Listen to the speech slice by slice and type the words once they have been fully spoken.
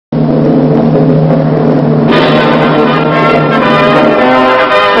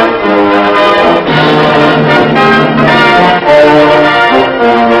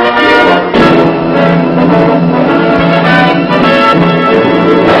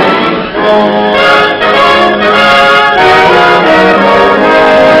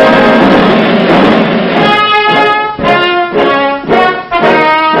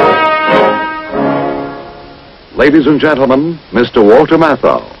Ladies and gentlemen, Mr. Walter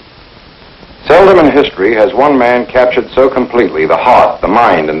Matthau. Seldom in history has one man captured so completely the heart, the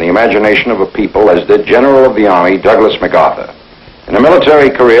mind, and the imagination of a people as did General of the Army Douglas MacArthur. In a military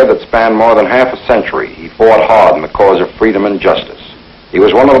career that spanned more than half a century, he fought hard in the cause of freedom and justice. He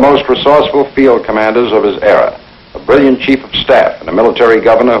was one of the most resourceful field commanders of his era, a brilliant chief of staff, and a military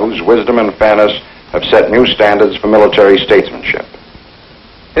governor whose wisdom and fairness have set new standards for military statesmanship.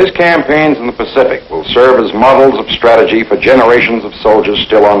 His campaigns in the Pacific will serve as models of strategy for generations of soldiers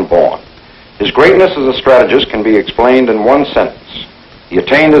still unborn. His greatness as a strategist can be explained in one sentence. He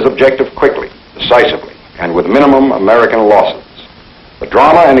attained his objective quickly, decisively, and with minimum American losses. The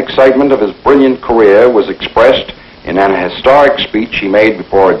drama and excitement of his brilliant career was expressed in an historic speech he made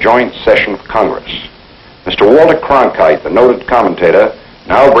before a joint session of Congress. Mr. Walter Cronkite, the noted commentator,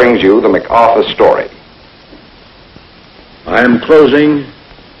 now brings you the MacArthur story. I am closing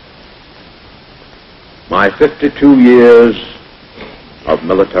my 52 years of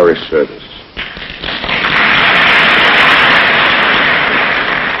military service.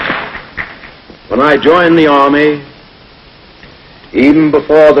 When I joined the Army, even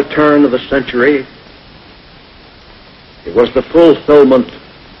before the turn of the century, it was the fulfillment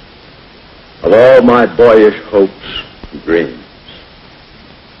of all my boyish hopes and dreams.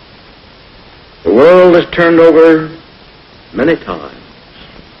 The world has turned over many times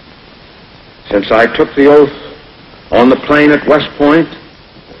since I took the oath on the plain at West Point.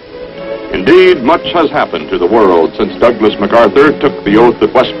 Indeed, much has happened to the world since Douglas MacArthur took the oath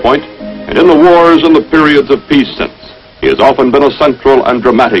at West Point, and in the wars and the periods of peace since, he has often been a central and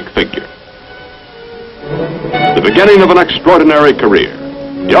dramatic figure. The beginning of an extraordinary career.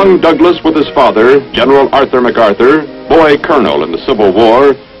 Young Douglas with his father, General Arthur MacArthur, boy colonel in the Civil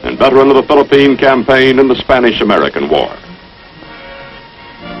War, and veteran of the Philippine campaign in the Spanish-American War.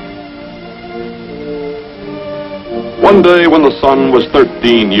 One day when the son was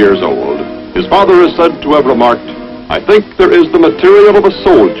 13 years old, his father is said to have remarked, "I think there is the material of a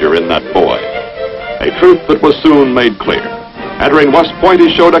soldier in that boy," a truth that was soon made clear. Entering West Point, he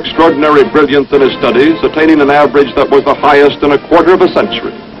showed extraordinary brilliance in his studies, attaining an average that was the highest in a quarter of a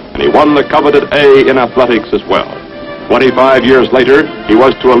century, and he won the coveted A in athletics as well. 25 years later, he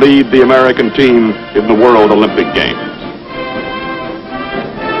was to lead the American team in the World Olympic Games.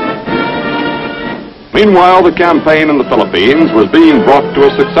 Meanwhile, the campaign in the Philippines was being brought to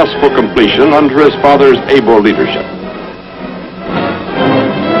a successful completion under his father's able leadership.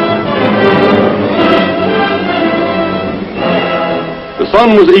 The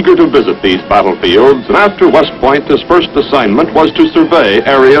son was eager to visit these battlefields, and after West Point, his first assignment was to survey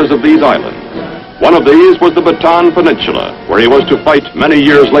areas of these islands. One of these was the Bataan Peninsula, where he was to fight many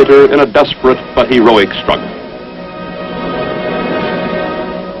years later in a desperate but heroic struggle.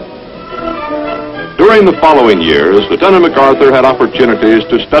 During the following years, Lieutenant MacArthur had opportunities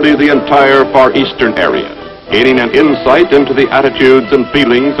to study the entire Far Eastern area, gaining an insight into the attitudes and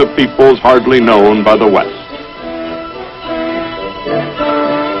feelings of peoples hardly known by the West.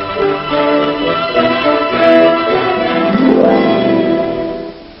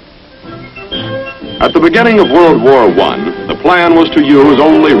 At the beginning of World War I, the plan was to use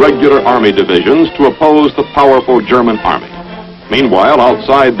only regular Army divisions to oppose the powerful German Army. Meanwhile,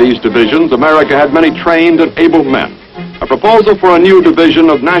 outside these divisions, America had many trained and able men. A proposal for a new division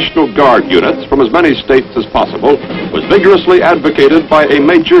of National Guard units from as many states as possible was vigorously advocated by a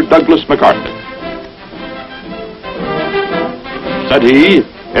Major Douglas MacArthur. Said he,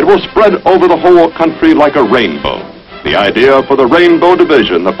 "It will spread over the whole country like a rainbow." The idea for the Rainbow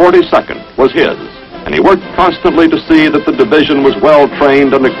Division, the 42nd, was his, and he worked constantly to see that the division was well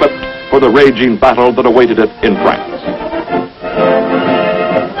trained and equipped for the raging battle that awaited it in France.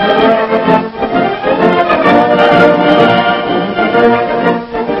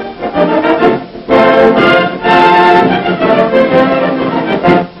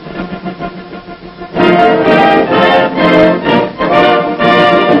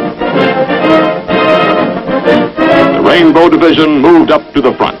 The Rainbow Division moved up to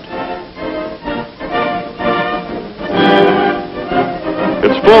the front.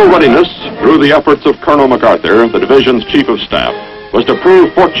 Its full readiness, through the efforts of Colonel MacArthur, the division's chief of staff, was to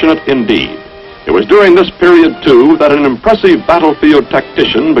prove fortunate indeed. It was during this period, too, that an impressive battlefield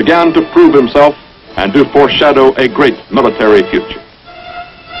tactician began to prove himself and to foreshadow a great military future.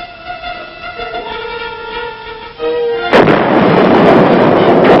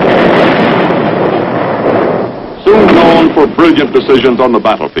 Soon known for brilliant decisions on the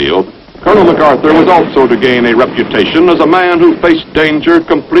battlefield, Colonel MacArthur was also to gain a reputation as a man who faced danger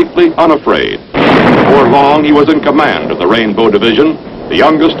completely unafraid. Before long, he was in command of the Rainbow Division, the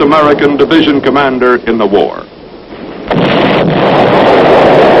youngest American division commander in the war.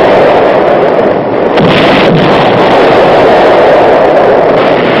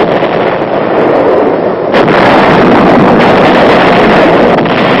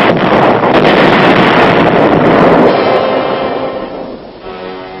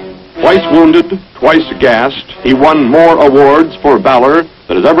 Twice wounded, twice gassed, he won more awards for valor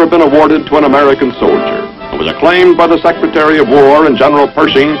than has ever been awarded to an American soldier, and was acclaimed by the Secretary of War and General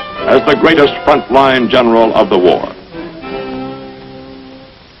Pershing as the greatest frontline general of the war.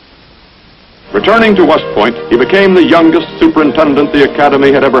 Returning to West Point, he became the youngest superintendent the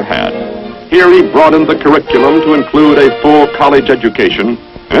Academy had ever had. Here he broadened the curriculum to include a full college education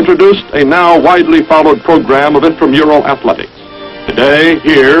and introduced a now widely followed program of intramural athletics. Today,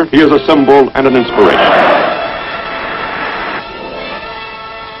 here, he is a symbol and an inspiration.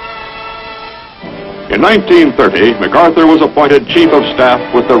 In 1930, MacArthur was appointed Chief of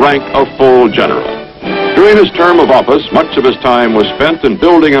Staff with the rank of full general. During his term of office, much of his time was spent in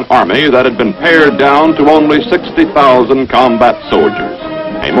building an army that had been pared down to only 60,000 combat soldiers,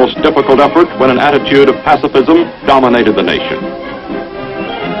 a most difficult effort when an attitude of pacifism dominated the nation.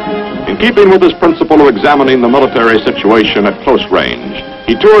 In keeping with his principle of examining the military situation at close range,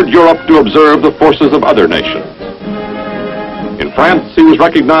 he toured Europe to observe the forces of other nations. In France, he was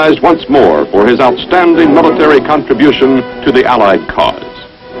recognized once more for his outstanding military contribution to the Allied cause.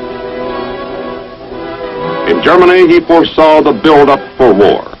 In Germany, he foresaw the build-up for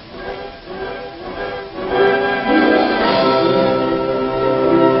war.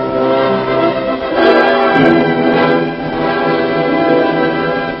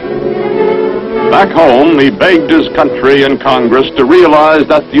 Back home, he begged his country and Congress to realize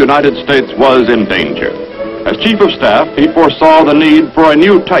that the United States was in danger. As Chief of Staff, he foresaw the need for a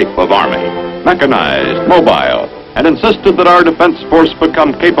new type of army, mechanized, mobile, and insisted that our defense force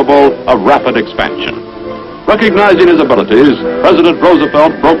become capable of rapid expansion. Recognizing his abilities, President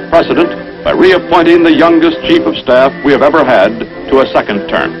Roosevelt broke precedent by reappointing the youngest Chief of Staff we have ever had to a second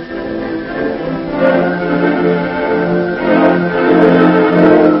term.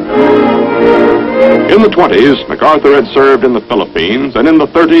 In the 20s, MacArthur had served in the Philippines, and in the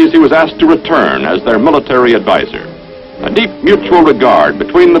 30s he was asked to return as their military advisor. A deep mutual regard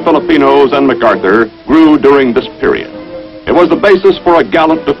between the Filipinos and MacArthur grew during this period. It was the basis for a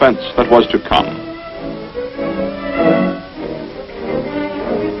gallant defense that was to come.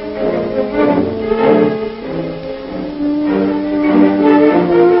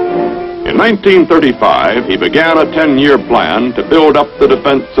 In 1935, he began a 10-year plan to build up the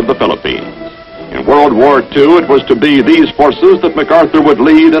defense of the Philippines. In World War II, it was to be these forces that MacArthur would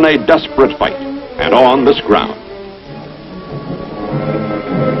lead in a desperate fight, and on this ground.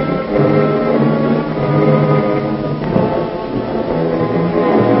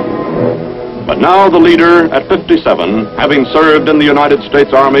 But now the leader, at 57, having served in the United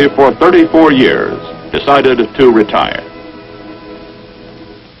States Army for 34 years, decided to retire.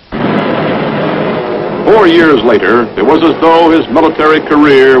 4 years later, it was as though his military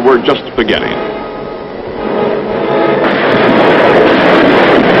career were just beginning.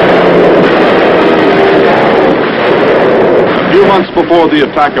 A few months before the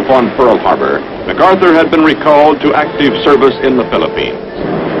attack upon Pearl Harbor, MacArthur had been recalled to active service in the Philippines.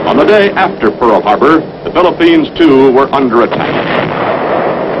 On the day after Pearl Harbor, the Philippines too were under attack.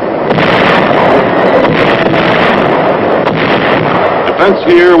 Defense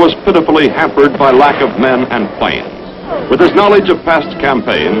here was pitifully hampered by lack of men and planes. With his knowledge of past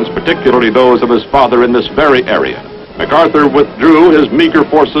campaigns, particularly those of his father in this very area, MacArthur withdrew his meager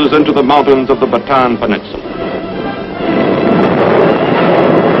forces into the mountains of the Bataan Peninsula.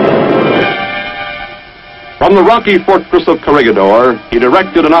 From the rocky fortress of Corregidor, he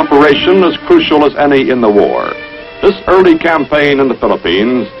directed an operation as crucial as any in the war. This early campaign in the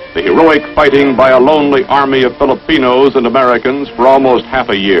Philippines, the heroic fighting by a lonely army of Filipinos and Americans for almost half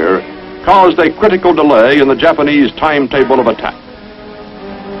a year, caused a critical delay in the Japanese timetable of attack.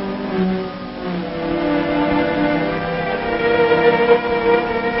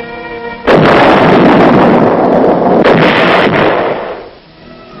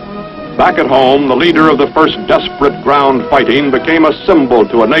 Back at home, the leader of the first desperate ground fighting became a symbol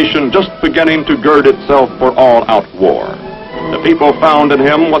to a nation just beginning to gird itself for all-out war. The people found in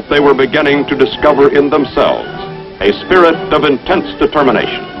him what they were beginning to discover in themselves, a spirit of intense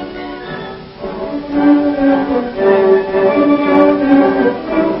determination.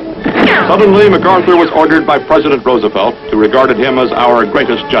 Suddenly, MacArthur was ordered by President Roosevelt, who regarded him as our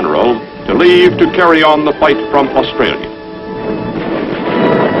greatest general, to leave to carry on the fight from Australia.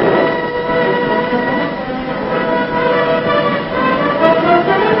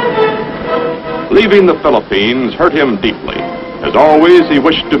 Leaving the Philippines hurt him deeply. As always, he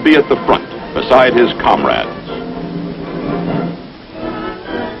wished to be at the front, beside his comrades.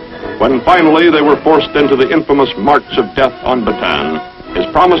 When finally they were forced into the infamous March of Death on Bataan, his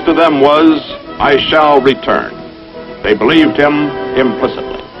promise to them was, "I shall return." They believed him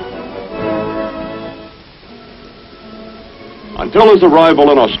implicitly. Until his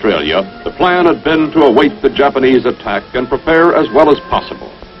arrival in Australia, the plan had been to await the Japanese attack and prepare as well as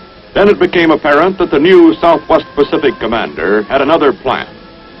possible. Then it became apparent that the new Southwest Pacific commander had another plan.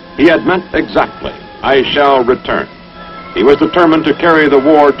 He had meant exactly, "I shall return." He was determined to carry the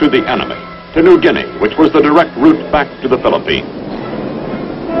war to the enemy, to New Guinea, which was the direct route back to the Philippines.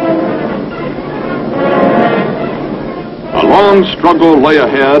 A long struggle lay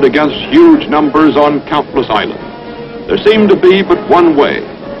ahead against huge numbers on countless islands. There seemed to be but one way: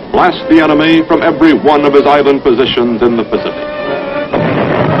 blast the enemy from every one of his island positions in the Pacific.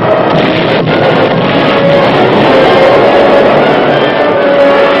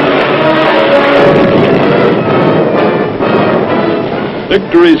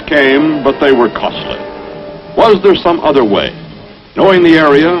 Victories came, but they were costly. Was there some other way? Knowing the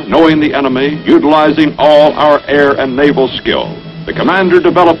area, knowing the enemy, utilizing all our air and naval skill, the commander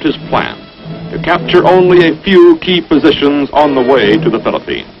developed his plan to capture only a few key positions on the way to the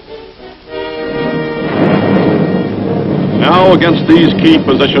Philippines. Now, against these key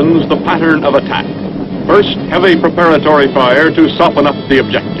positions, the pattern of attack. First, heavy preparatory fire to soften up the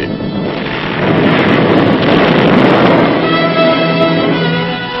objective.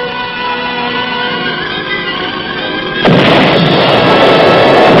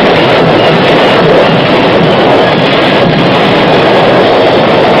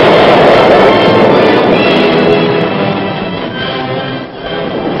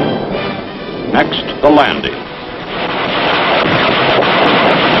 Next, the landing.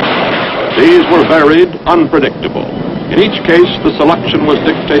 These were varied, unpredictable. In each case, the selection was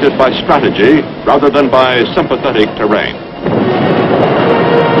dictated by strategy rather than by sympathetic terrain.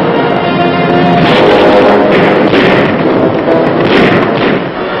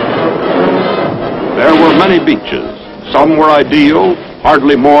 There were many beaches. Some were ideal,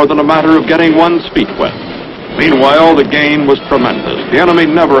 hardly more than a matter of getting one's feet wet. Meanwhile, the gain was tremendous, the enemy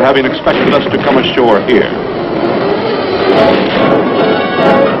never having expected us to come ashore here.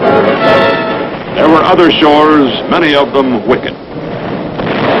 There were other shores, many of them wicked.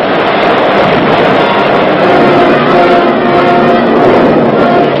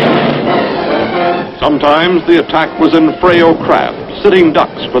 Sometimes the attack was in frail craft, sitting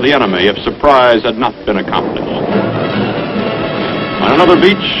ducks for the enemy if surprise had not been accomplished. On another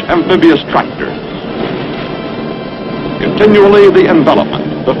beach, amphibious tractors. Continually the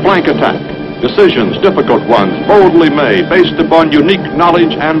envelopment, the flank attack, decisions, difficult ones, boldly made, based upon unique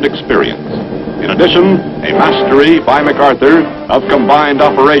knowledge and experience. In addition, a mastery by MacArthur of combined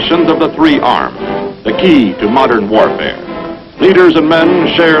operations of the three arms, the key to modern warfare. Leaders and men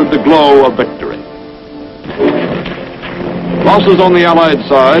shared the glow of victory. Losses on the Allied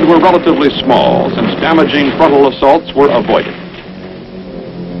side were relatively small, since damaging frontal assaults were avoided.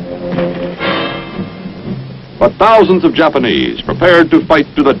 But thousands of Japanese, prepared to fight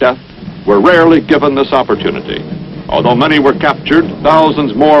to the death, were rarely given this opportunity. Although many were captured,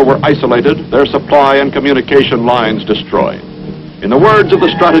 thousands more were isolated, their supply and communication lines destroyed. In the words of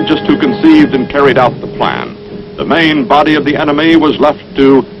the strategist who conceived and carried out the plan, the main body of the enemy was left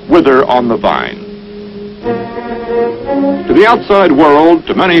to wither on the vine. To the outside world,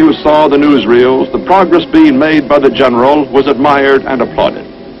 to many who saw the newsreels, the progress being made by the general was admired and applauded.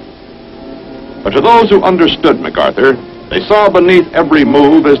 But to those who understood MacArthur, they saw beneath every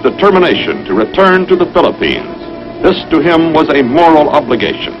move his determination to return to the Philippines. This to him was a moral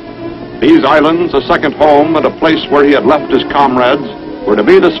obligation. These islands, a second home and a place where he had left his comrades, were to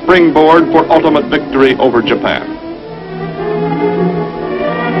be the springboard for ultimate victory over Japan.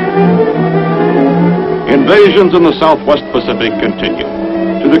 Invasions in the Southwest Pacific continued.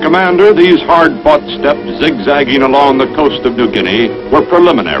 To the commander, these hard-fought steps zigzagging along the coast of New Guinea were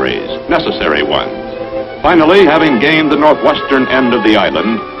preliminaries, necessary ones. Finally, having gained the northwestern end of the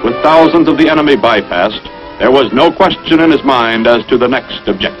island, with thousands of the enemy bypassed, there was no question in his mind as to the next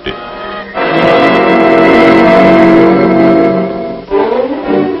objective.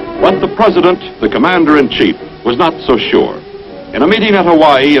 But the president, the commander-in-chief, was not so sure. In a meeting at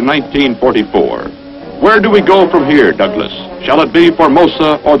Hawaii in 1944, "Where do we go from here, Douglas? Shall it be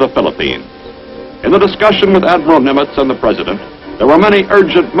Formosa or the Philippines?" In the discussion with Admiral Nimitz and the president, There were many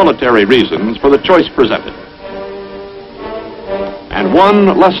urgent military reasons for the choice presented. And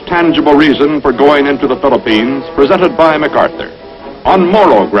one less tangible reason for going into the Philippines presented by MacArthur. On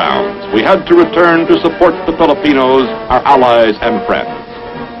moral grounds, we had to return to support the Filipinos, our allies and friends.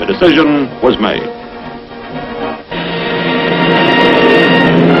 The decision was made.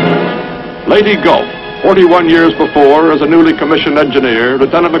 Lady Gulf, 41 years before, as a newly commissioned engineer,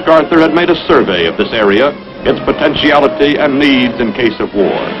 Lieutenant MacArthur had made a survey of this area, its potentiality and needs in case of war.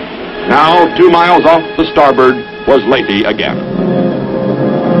 Now, 2 miles off the starboard, was Lady again.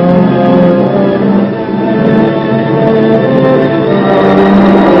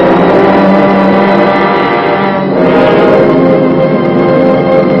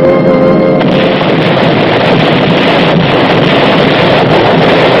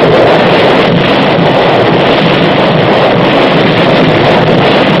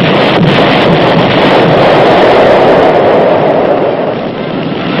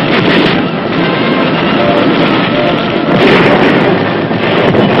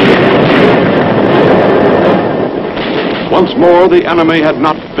 Once more, the enemy had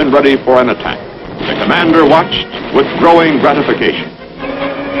not been ready for an attack. The commander watched with growing gratification.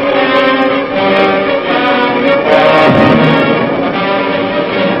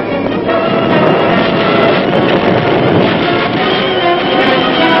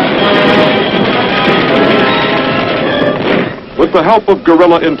 With the help of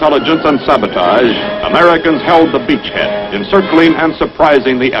guerrilla intelligence and sabotage, Americans held the beachhead, encircling and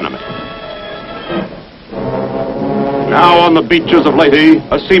surprising the enemy. Now on the beaches of Leyte,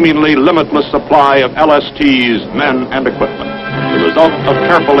 a seemingly limitless supply of LSTs, men, and equipment, the result of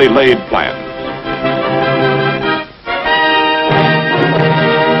carefully laid plans.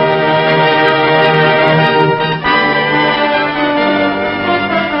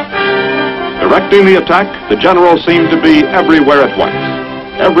 Directing the attack, the general seemed to be everywhere at once.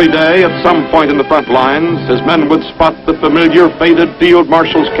 Every day, at some point in the front lines, his men would spot the familiar faded field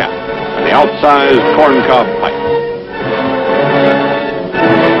marshal's cap and the outsized corncob pipe.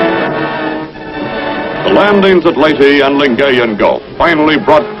 The landings at Leyte and Lingayen Gulf finally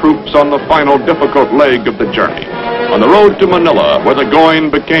brought troops on the final difficult leg of the journey, on the road to Manila, where the going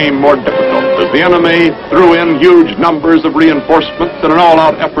became more difficult as the enemy threw in huge numbers of reinforcements in an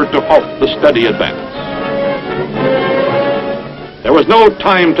all-out effort to halt the steady advance. There was no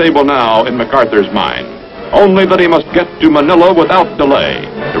timetable now in MacArthur's mind, only that he must get to Manila without delay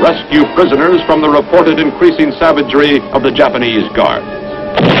to rescue prisoners from the reported increasing savagery of the Japanese guards.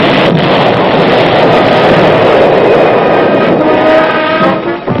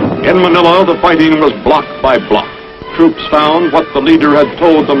 In Manila, the fighting was block by block. Troops found what the leader had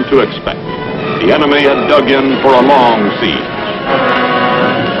told them to expect. The enemy had dug in for a long siege.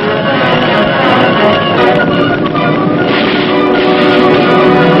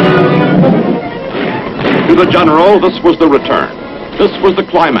 To the general, this was the return. This was the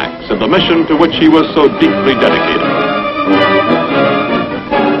climax of the mission to which he was so deeply dedicated.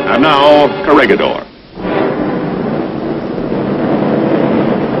 And now, Corregidor.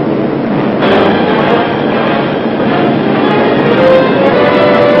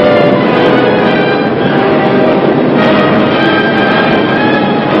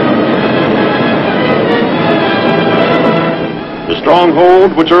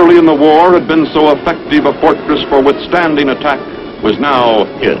 Stronghold, which early in the war had been so effective a fortress for withstanding attack, was now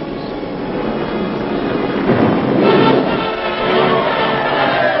his.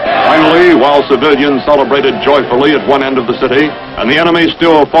 Finally, while civilians celebrated joyfully at one end of the city, and the enemy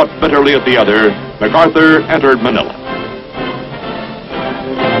still fought bitterly at the other, MacArthur entered Manila.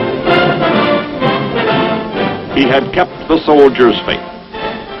 He had kept the soldiers' faith.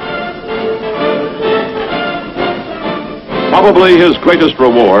 Probably his greatest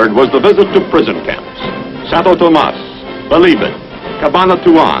reward was the visit to prison camps: Santo Tomas, Balibid,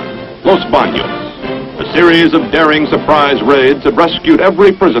 Cabanatuan, Los Baños. A series of daring surprise raids had rescued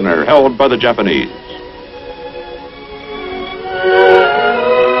every prisoner held by the Japanese.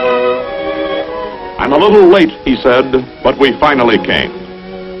 "I'm a little late," he said, "but we finally came."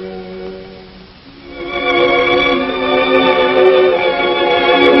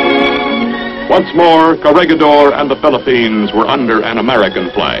 Once more, Corregidor and the Philippines were under an American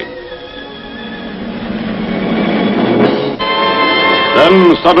flag.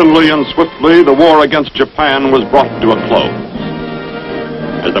 Then, suddenly and swiftly, the war against Japan was brought to a close.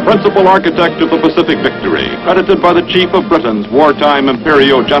 As the principal architect of the Pacific victory, credited by the Chief of Britain's wartime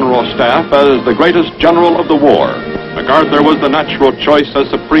Imperial General Staff as the greatest general of the war, MacArthur was the natural choice as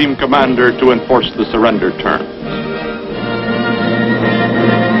Supreme Commander to enforce the surrender terms.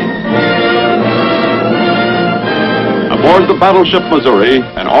 Aboard the battleship Missouri,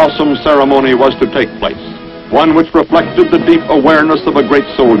 an awesome ceremony was to take place, one which reflected the deep awareness of a great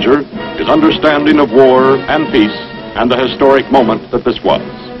soldier, his understanding of war and peace, and the historic moment that this was.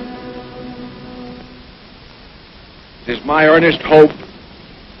 It is my earnest hope,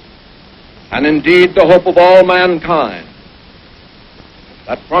 and indeed the hope of all mankind,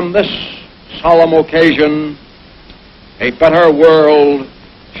 that from this solemn occasion a better world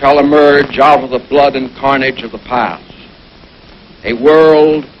shall emerge out of the blood and carnage of the past. A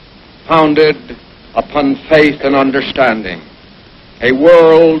world founded upon faith and understanding. A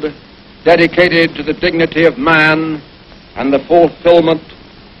world dedicated to the dignity of man and the fulfillment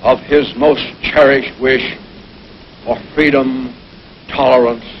of his most cherished wish for freedom,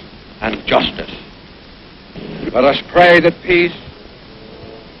 tolerance, and justice. Let us pray that peace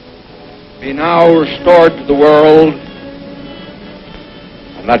be now restored to the world,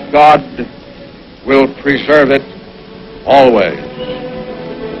 and that God will preserve it always.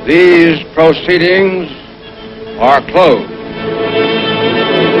 These proceedings are closed.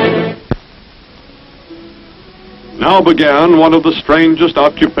 Now began one of the strangest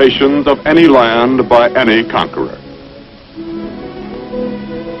occupations of any land by any conqueror.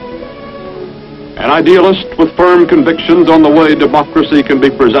 An idealist with firm convictions on the way democracy can be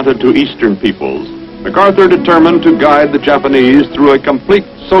presented to Eastern peoples, MacArthur determined to guide the Japanese through a complete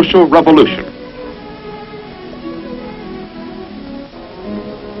social revolution.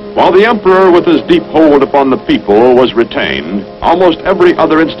 While the emperor, with his deep hold upon the people, was retained, almost every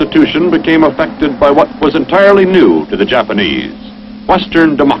other institution became affected by what was entirely new to the Japanese: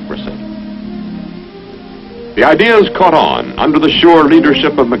 Western democracy. The ideas caught on under the sure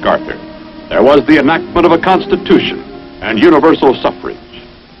leadership of MacArthur. There was the enactment of a constitution and universal suffrage.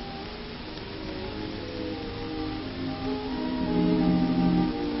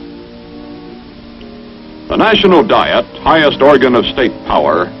 The National Diet, highest organ of state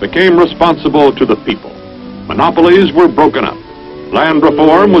power, became responsible to the people. Monopolies were broken up. Land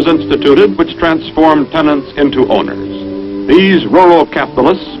reform was instituted, which transformed tenants into owners. These rural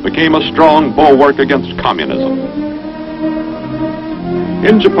capitalists became a strong bulwark against communism.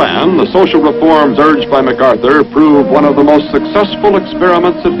 In Japan, the social reforms urged by MacArthur proved one of the most successful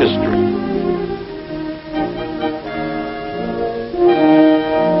experiments in history.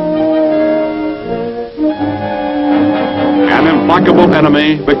 An implacable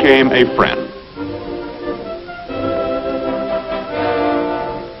enemy became a friend.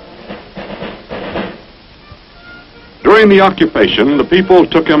 During the occupation, the people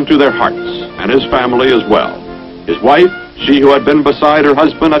took him to their hearts, and his family as well. His wife, she who had been beside her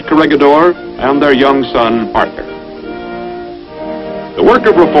husband at Corregidor, and their young son, Arthur. The work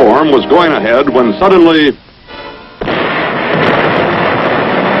of reform was going ahead when suddenly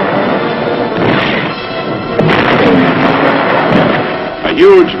a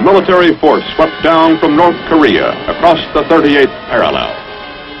huge military force swept down from North Korea across the 38th parallel.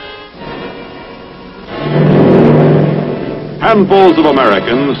 Handfuls of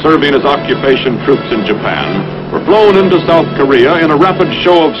Americans serving as occupation troops in Japan were flown into South Korea in a rapid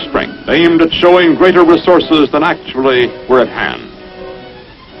show of strength, aimed at showing greater resources than actually were at hand.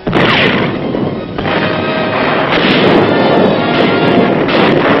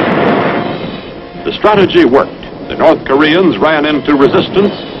 The strategy worked. The North Koreans ran into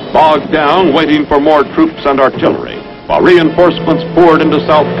resistance, bogged down, waiting for more troops and artillery, while reinforcements poured into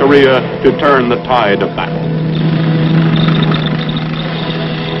South Korea to turn the tide of battle.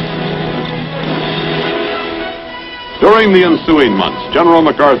 During the ensuing months, General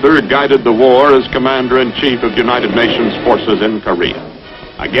MacArthur guided the war as Commander-in-Chief of United Nations forces in Korea.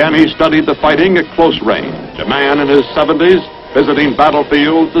 Again, he studied the fighting at close range, a man in his 70s, visiting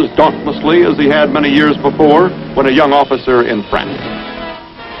battlefields as dauntlessly as he had many years before when a young officer in France.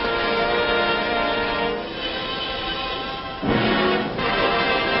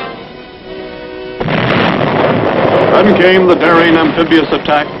 Then came the daring amphibious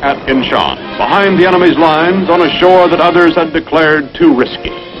attack at Incheon, behind the enemy's lines on a shore that others had declared too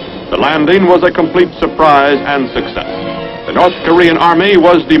risky. The landing was a complete surprise and success. The North Korean army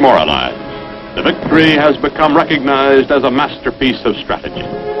was demoralized. The victory has become recognized as a masterpiece of strategy.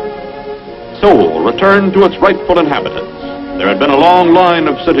 Seoul returned to its rightful inhabitants. There had been a long line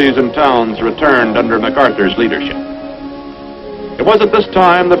of cities and towns returned under MacArthur's leadership. It was at this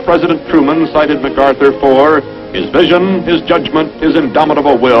time that President Truman cited MacArthur for his vision, his judgment, his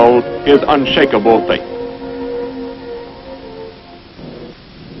indomitable will, his unshakable faith.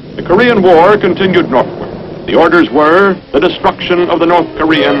 The Korean War continued northward. The orders were the destruction of the North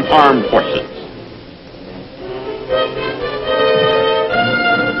Korean armed forces.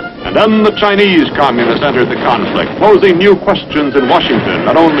 And then the Chinese communists entered the conflict, posing new questions in Washington,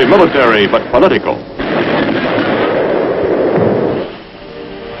 not only military but political.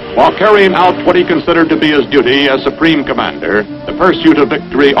 While carrying out what he considered to be his duty as Supreme Commander, the pursuit of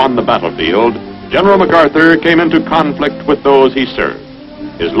victory on the battlefield, General MacArthur came into conflict with those he served.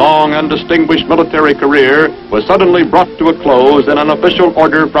 His long and distinguished military career was suddenly brought to a close in an official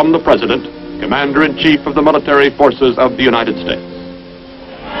order from the President, Commander-in-Chief of the Military Forces of the United States.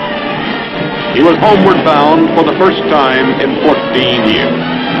 He was homeward bound for the first time in 14 years.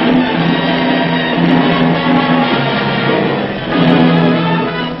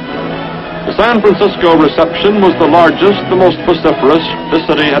 The San Francisco reception was the largest, the most vociferous the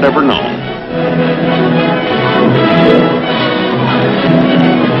city had ever known.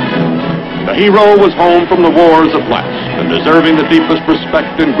 The hero was home from the wars at last, and deserving the deepest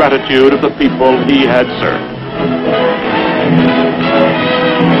respect and gratitude of the people he had served.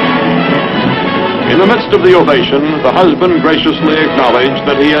 In the midst of the ovation, the husband graciously acknowledged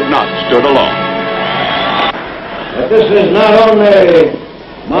that he had not stood alone. But this is not only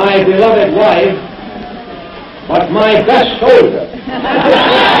my beloved wife, but my best soldier.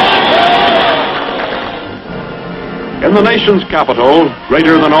 In the nation's capital,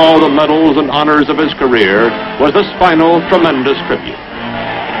 greater than all the medals and honors of his career, was this final tremendous tribute.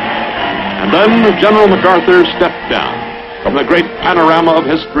 And then General MacArthur stepped down from the great panorama of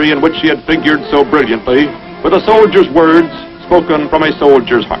history in which he had figured so brilliantly, with a soldier's words spoken from a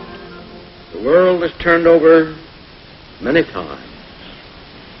soldier's heart. The world has turned over many times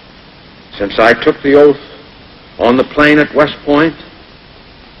since I took the oath on the plain at West Point,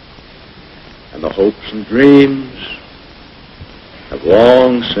 and the hopes and dreams have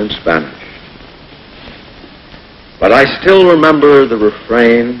long since vanished. But I still remember the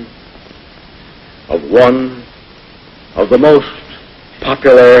refrain of one of the most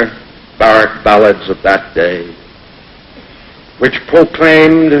popular barrack ballads of that day, which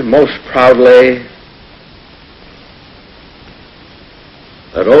proclaimed most proudly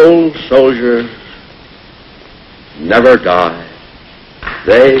that old soldiers never die.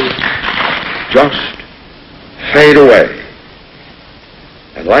 They just fade away.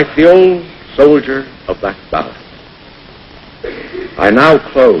 And like the old soldier of that ballad, I now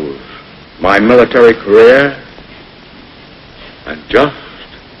close my military career and just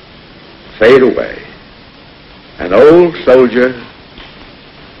fade away. An old soldier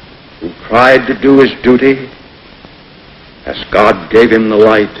who tried to do his duty as God gave him the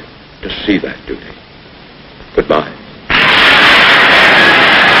light to see that duty. Goodbye.